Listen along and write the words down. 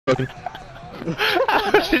fucking.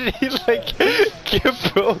 How did he like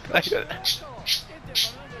get broke like that?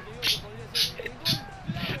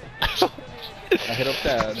 I hit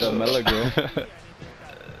up the Mela girl.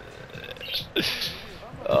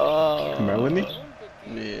 Melanie?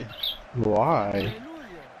 Yeah. Why?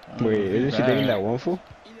 Wait, isn't she dating that one fool?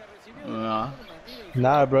 Nah.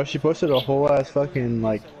 Nah, bro. She posted a whole ass fucking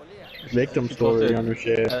like victim story on her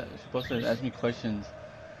shit. She's supposed to ask me questions.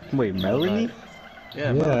 Wait, Melanie? Yeah,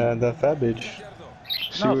 Yeah, Melanie. that fat bitch.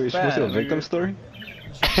 She posted a victim story?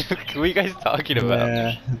 What are you guys talking about?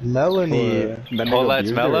 Yeah, Melanie. What? That Whole nigga ass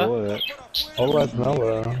abused her Mela? or what? Whole ass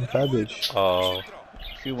Mela, fat bitch. Oh.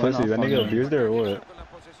 She went Pussy, off that on nigga him. abused her or what?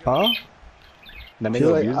 Huh? That She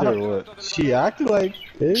nigga like, abused I her or don't- what? She acted like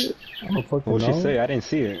it. I don't fucking What'd know. she say? I didn't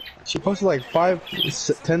see it. She posted like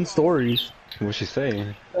 10 stories. What'd she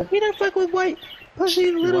say? We don't fuck with white pussy,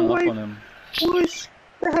 She little went off white on him. boys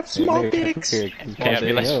that have Hey, small nigga, dicks. okay, Yeah, I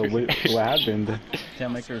mean, like- what happened?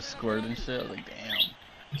 Can't make her squirt and shit. I was like, damn.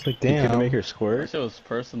 It's like, You couldn't damn. make her That squirt? shit was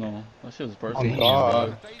personal. That shit was personal. Oh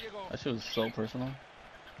God, That shit was so personal.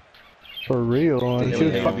 for real. And It she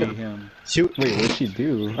would was hate to be fucking. him. She Wait, what'd she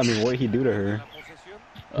do? I mean, what'd he do to her?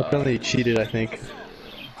 apparently cheated, I think.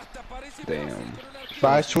 Damn. But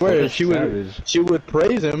I swear, What a savage. she would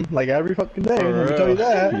praise him like every fucking day. For Let me tell you real.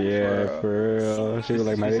 that. Yeah, for real. She was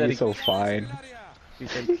like, my She said baby's he- so fine. He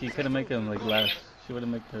said he couldn't make him like last. She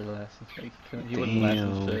wouldn't make her last. Like, he wouldn't last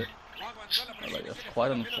and Damn. shit. I was like, that's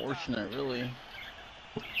quite unfortunate, really.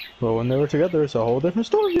 But when they were together, it's a whole different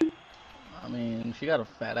story. I mean, she got a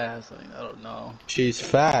fat ass. I mean, I don't know. She's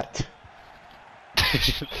fat.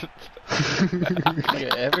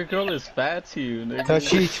 Nigga, every girl is fat to you, nigga. So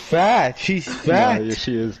she's fat. She's fat. Yeah,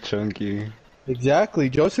 she is chunky. Exactly.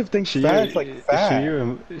 Joseph thinks fat's like fat.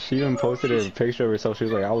 She even posted a picture of herself. She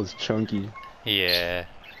was like, I was chunky. Yeah.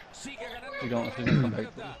 She's gonna come back.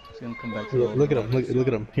 She's gonna come back to Yeah, the look at him. Look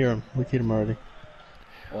at him. Hear him. Look at him already.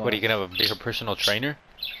 What, are you gonna be her personal trainer?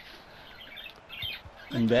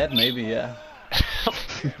 In bed, maybe, yeah.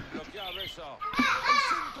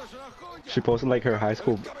 She posted like her high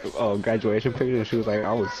school graduation picture, and she was like,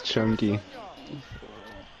 I was chunky.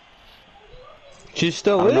 She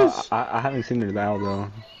still I'm is. not- I haven't seen her now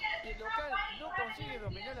though.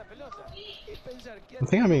 I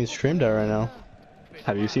think I'm being streamed at right now.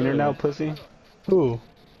 Have you seen her now, pussy? Who?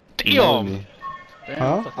 Damn! Melanie. Damn,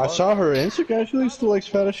 Huh? what the I fuck? saw her Instagram. She looks still like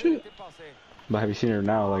fat as shit. But have you seen her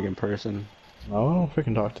now, like in person? No, I don't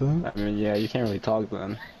freaking talk to them. I mean, yeah, you can't really talk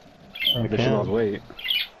then. I But she lost can't. weight.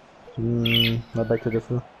 I beg to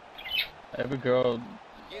differ. Every girl.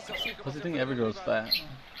 What's the thing? Every girl's fat.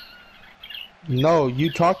 No,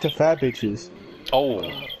 you talk to fat bitches. Oh.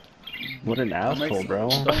 What an asshole, bro.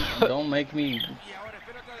 Don't make me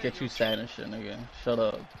get you sad and shit, nigga. Shut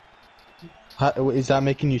up. Is that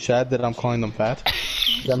making you sad that I'm calling them fat?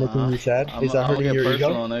 Is that making you sad? Is that I'ma hurting get your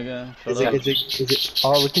personal, ego? nigga. Shut Is up. it?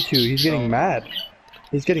 Oh, look at you. He's getting mad.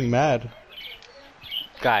 He's getting mad.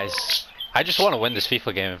 Guys, I just want to win this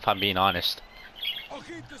FIFA game if I'm being honest.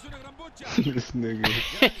 This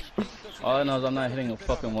nigga. All I know is I'm not hitting a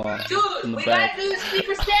fucking wall Dude, in the we back. gotta do this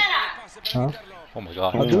Secret Santa! Huh? Oh my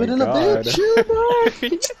god. I'll do my it in a God. bit. Chill,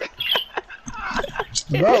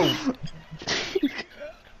 bro.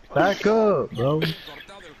 Back up, bro.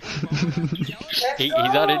 He's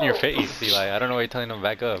not in your face, Eli. I don't know why you're telling him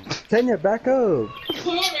back up. Kenya, back up.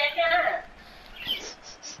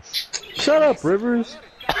 Shut up, Rivers.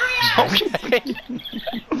 Okay.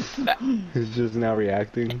 He's just now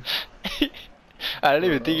reacting. I don't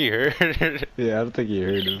even think he heard. Yeah, I don't think he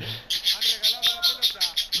heard him.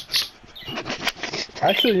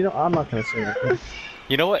 Actually, you know, I'm not gonna say anything.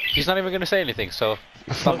 You know what? He's not even gonna say anything, so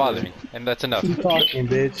stop bothering. And that's enough. Keep talking,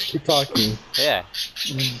 bitch. Keep talking. Yeah.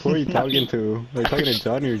 Who are you talking to? Are you talking to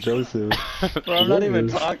Johnny or Joseph? Bro, I'm not even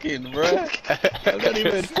talking, bro. I'm not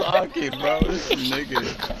even talking, bro. This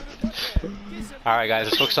nigga. Alright, guys,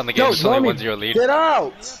 let's focus on the game. Yo, It's only Normie, 1-0 lead. get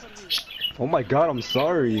out! Oh my god, I'm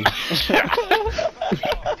sorry.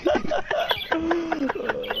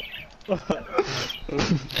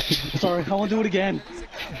 Sorry, I won't do it again.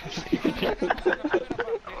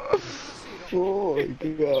 Oh my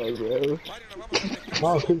god, bro.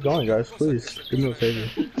 Wow, keep going, guys. Please, do me a favor.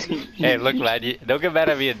 Hey, look, man, don't get mad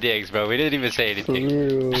at me and Diggs, bro. We didn't even say For anything.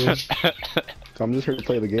 real. I'm just here to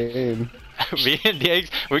play the game. Me and Diggs,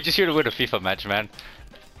 we're just here to win a FIFA match, man.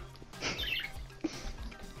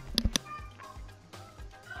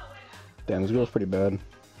 Damn, this girl's pretty bad.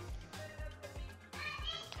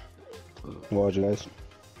 Watch, guys.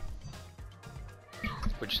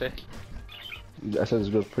 What'd you say? I said this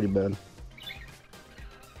girl's pretty bad.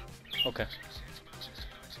 Okay.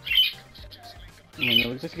 it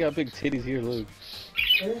looks like you got big titties here, look.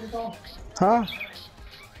 Huh?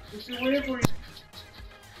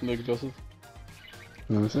 Look, Joseph. You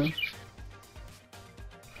know what I'm saying?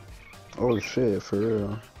 Oh shit, for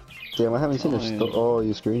real. Damn, I haven't seen your story. Oh,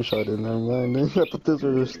 you screenshot it, never mind. I thought this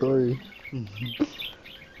was a story.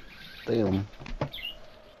 Damn.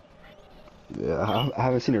 Yeah, I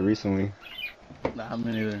haven't seen it recently. Nah,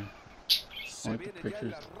 me neither. I like the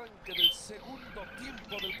pictures.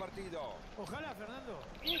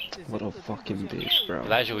 What a fucking bitch, bro.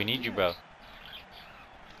 Elijah, we need you, bro.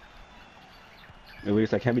 At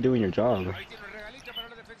least I can't be doing your job.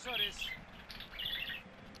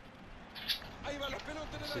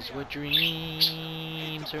 This is what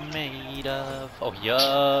dreams are made of. Oh,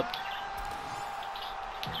 yup.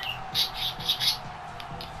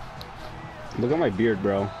 Look at my beard,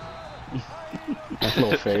 bro. That's a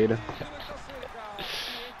little fade.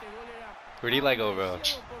 Where'd Eli go, bro?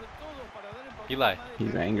 Eli.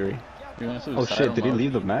 He's angry. Oh Oh shit, did he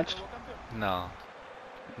leave the match? No.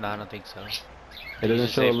 No, I don't think so. It doesn't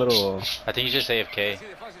show a little... I think he's just AFK.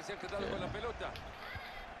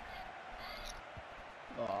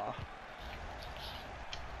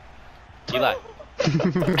 Eli.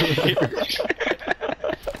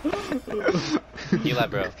 Eli,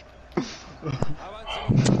 bro.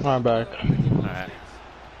 I'm back. Alright.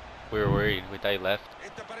 We were worried. We thought you left.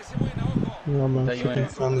 Yeah, man. Fucking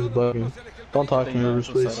phone is bugging. Don't talk to me, Rivers,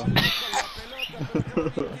 please.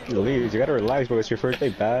 Please, you gotta relax, bro. It's your first day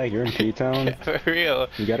back. You're in P-Town. For real.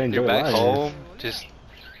 You gotta enjoy You're back life. home. Just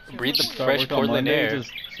breathe the fresh Portland air.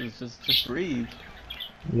 Just breathe.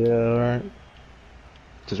 Yeah, alright.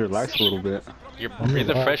 Just relax a little bit. You're breathe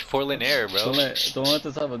the fresh Portland air, bro. Don't let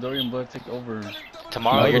the Salvadorian blood take over.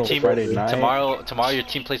 Tomorrow your team. Friday night. Tomorrow your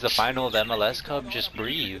team plays the final of the MLS Cup. Just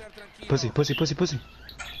breathe. Pussy, pussy, pussy, pussy.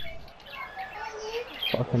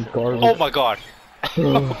 Fucking garbage. Oh my god.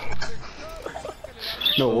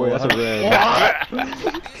 No worry, that's a red.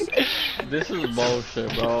 This is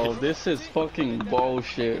bullshit, bro. This is fucking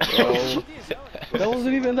bullshit, bro. That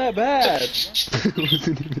wasn't even that bad. It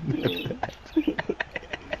wasn't even that bad.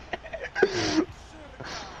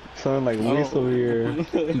 Sounded like Luis over here.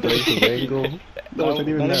 Breaks his ankle. That wasn't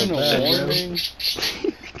even that bad.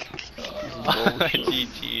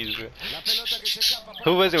 GG's, bro.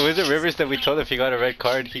 Who was it? Was it Rivers that we told if he got a red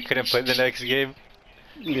card he couldn't play the next game?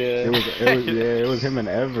 Yeah. It was him and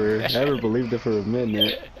Ever. Ever believed it for a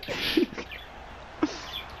minute.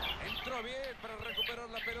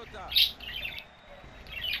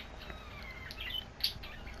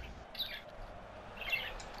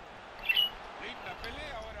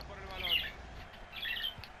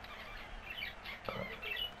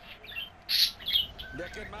 De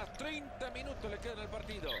aquí en más 30 minutos le quedan al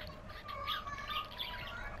partido.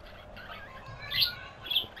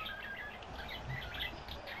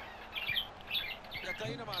 Y hasta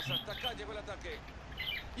ahí nomás, hasta acá llegó el ataque.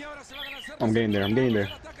 Y ahora se va a lanzar. I'm getting there, I'm getting there.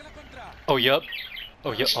 Oh yup.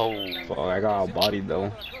 Oh yup. Oh. Fuck, I got outbodied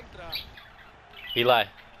though. Eli.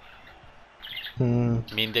 Hmm.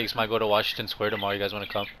 Me and Diggs might go to Washington Square tomorrow. You guys want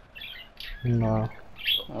to come? No.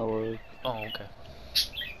 Oh, okay.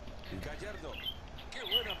 Gallardo. Qué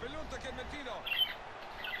buena pelota que han metido.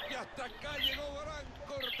 Y hasta acá llegó gran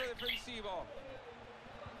corte defensivo.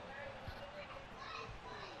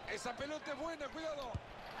 Esa pelota es buena, cuidado.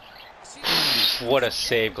 What a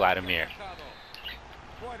save, Vladimir.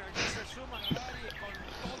 Bueno, ya se suman al área y con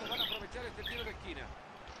todo van a aprovechar este tiro de esquina.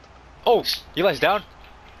 Oh, Eli's down.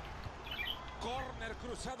 Corner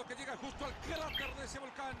cruzado que llega justo al cráter de ese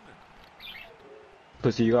volcán.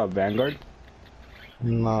 Pussy, you got Vanguard?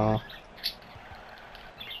 Nah.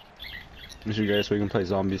 We should get so we can play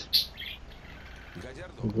zombies.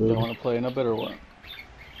 Gallardo. You want to play in a bit or what?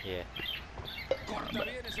 Yeah. Corta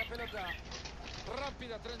bien esa pelota.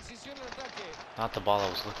 Rápida transición al ataque. Not the ball I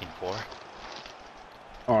was looking for.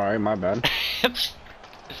 Alright, my bad.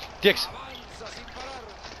 Dix. Avanza sin parar.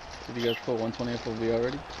 Did you guys put 120 FOV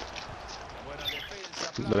already? Buena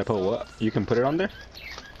defensa. Did I put what? You can put it on there?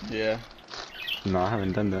 Yeah. No, I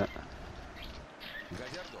haven't done that.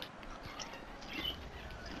 Gallardo.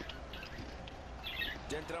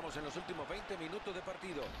 Ya entramos en los últimos 20 minutos de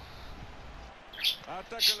partido.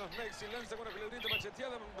 Atacan los Mex y lanza con una culebrita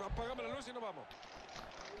macheteada. Apagamos la luz y nos vamos.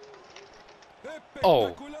 Oh.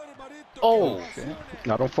 Espectacular, Marito. Oh. Qué ovaciones.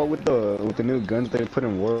 I don't fuck with the new guns they put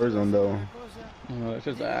in Warzone though. No, it's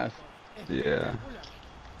just ass. Yeah.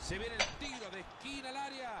 Se viene el tiro de esquina al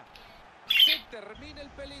área. Se termina el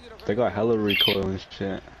peligro. They got hella recoil and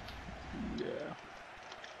shit. Yeah.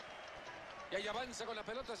 Y ahí avanza con la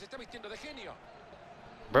pelota. Se está vistiendo de genio.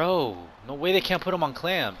 Bro, no way they can't put him on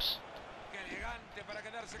clamps. Qué elegante para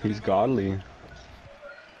quedarse con He's el balón. godly.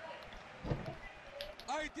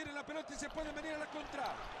 Ahí tiene la pelota y se puede venir a la contra.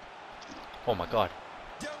 Oh my god.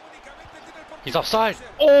 Ya únicamente tiene el portero. He's offside.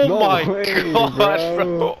 Oh No my way, god, bro.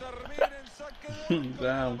 bro. Termina en saque de arco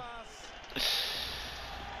nada Damn. más.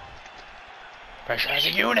 Pressure as a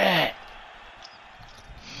unit.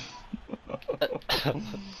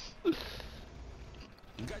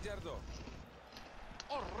 Gallardo.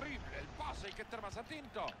 Horrible el pase, hay que estar más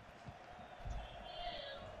atento.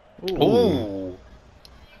 Ooh.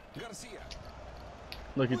 García.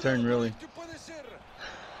 Lucky turn, really. ¿Qué puede ser?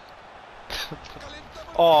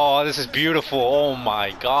 Oh, this is beautiful. Oh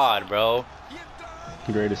my god, bro. Y entra.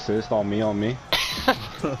 Great assist on me.